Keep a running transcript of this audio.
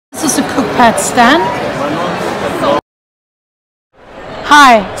Cookpad stand.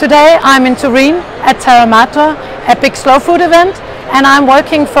 Hi, today I'm in Turin at Terra, Madre, a big slow food event, and I'm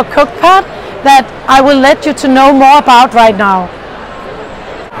working for Cookpad that I will let you to know more about right now.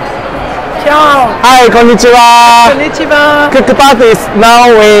 Ciao! Hi, konnichiwa! Konnichiwa! Cookpad is now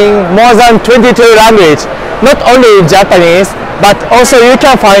in more than 22 languages, not only Japanese, but also you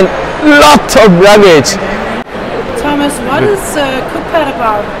can find lots of language. Thomas, what is Cookpad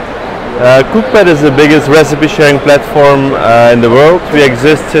about? Cookpad is the biggest recipe sharing platform in the world. We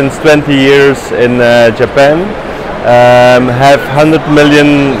exist since 20 years in Japan, have 100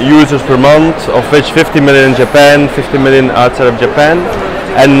 million users per month, of which 50 million in Japan, 50 million outside of Japan.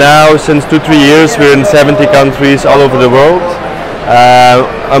 And now, since 2-3 years, we're in 70 countries all over the world,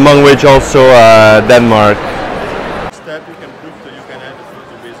 among which also Denmark.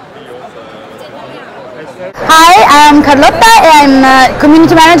 Hi, I'm Carlotta. I'm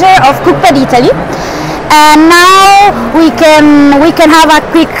community manager of Cookpad Italy, and now we can have a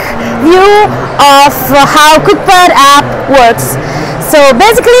quick view of how Cookpad app works. So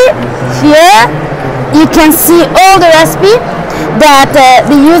basically, here you can see all the recipe that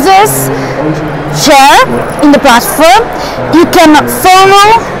the users share in the platform. You can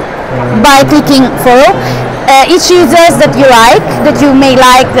follow by clicking follow. Each users that you like, that you may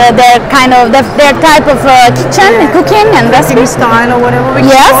like their type of kitchen and cooking and recipe style or whatever we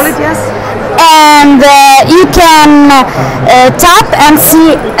call it, yes. And you can tap and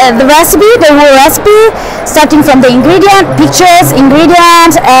see the recipe, the whole recipe, starting from the pictures,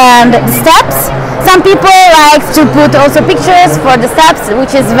 ingredients, and the steps. Some people like to put also pictures for the steps,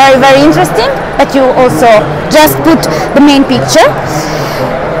 which is very, very interesting, but you also just put the main picture.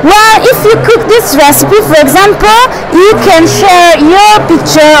 Well, if you cook this recipe, for example, you can share your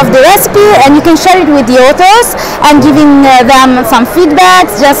picture of the recipe and you can share it with the authors and giving them some feedback,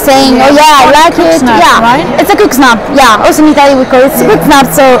 just saying, oh yeah, I like it. Yeah, right? It's a cook snap. Yeah, also in Italy we call it cook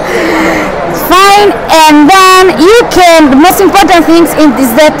snap, so it's fine. And then you can, the most important thing is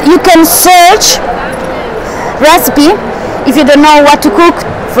that you can search recipe. If you don't know what to cook,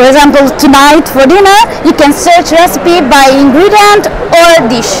 for example, tonight for dinner, you can search recipe by ingredient or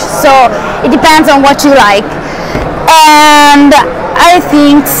dish. So it depends on what you like. And I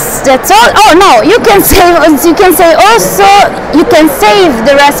think that's all. Oh no, you can save also you can save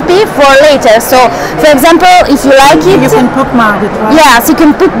the recipe for later. So for example, if you like it, you can bookmark it, right? Yes, you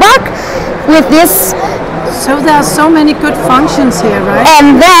can bookmark with this. So there are so many good functions here, right?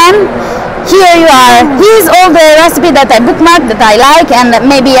 And then here you are. Here's all the recipe that I bookmarked that I like, and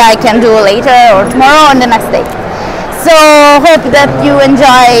maybe I can do later or tomorrow or the next day. So hope that you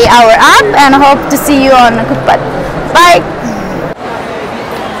enjoy our app and hope to see you on Cookpad. Bye.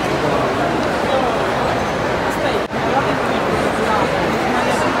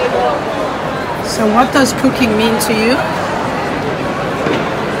 So what does cooking mean to you?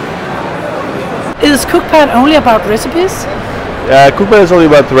 Is Cookpad only about recipes? Cookpad is only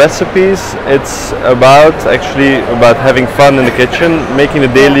about recipes. It's about having fun in the kitchen, making the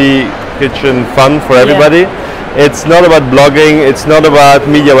daily kitchen fun for everybody. Yeah. It's not about blogging, it's not about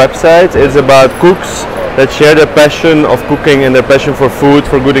media websites, it's about cooks that share their passion of cooking and their passion for food,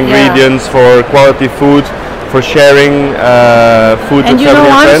 for good ingredients, for quality food, for sharing food with family and friends. And you know,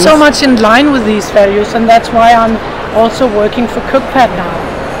 I'm so much in line with these values, and that's why I'm also working for Cookpad now.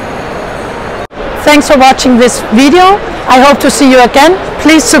 Thanks for watching this video. I hope to see you again.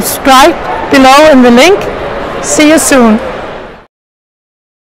 Please subscribe below in the link. See you soon.